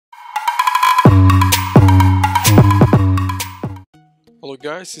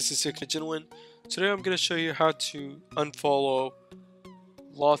guys, this is Genuine. Today I'm going to show you how to unfollow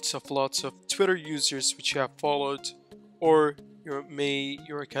lots of Twitter users which you have followed, or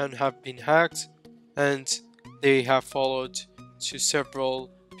your account have been hacked and they have followed to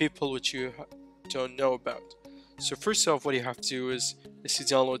several people which you don't know about. So first off, what you have to do is you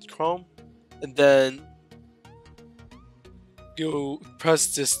download Chrome and then go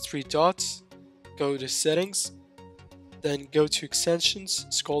press this three dots, go to settings, then go to extensions,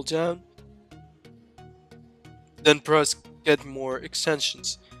 scroll down, then press get more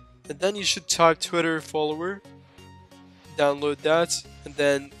extensions, and then you should type Twitter follower, download that, and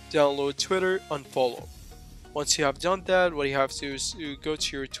then download Twitter unfollow. Once you have done that, what you have to do is you go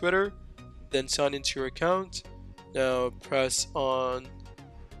to your Twitter, then sign into your account. Now press on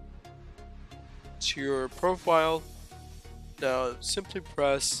to your profile. Now simply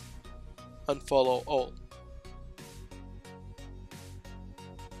press unfollow all.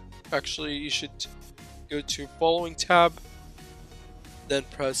 Actually, you should go to following tab, then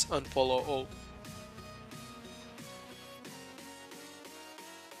press unfollow all.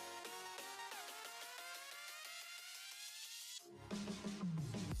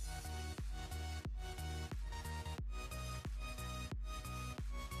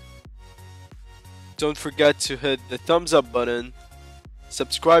 Don't forget to hit the thumbs up button,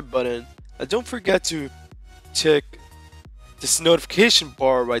 subscribe button, and don't forget to tick this notification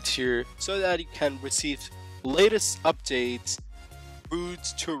bar right here so that you can receive latest updates,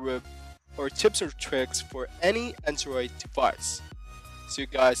 boots, or tips or tricks for any Android device. See you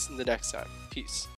guys in the next time. Peace.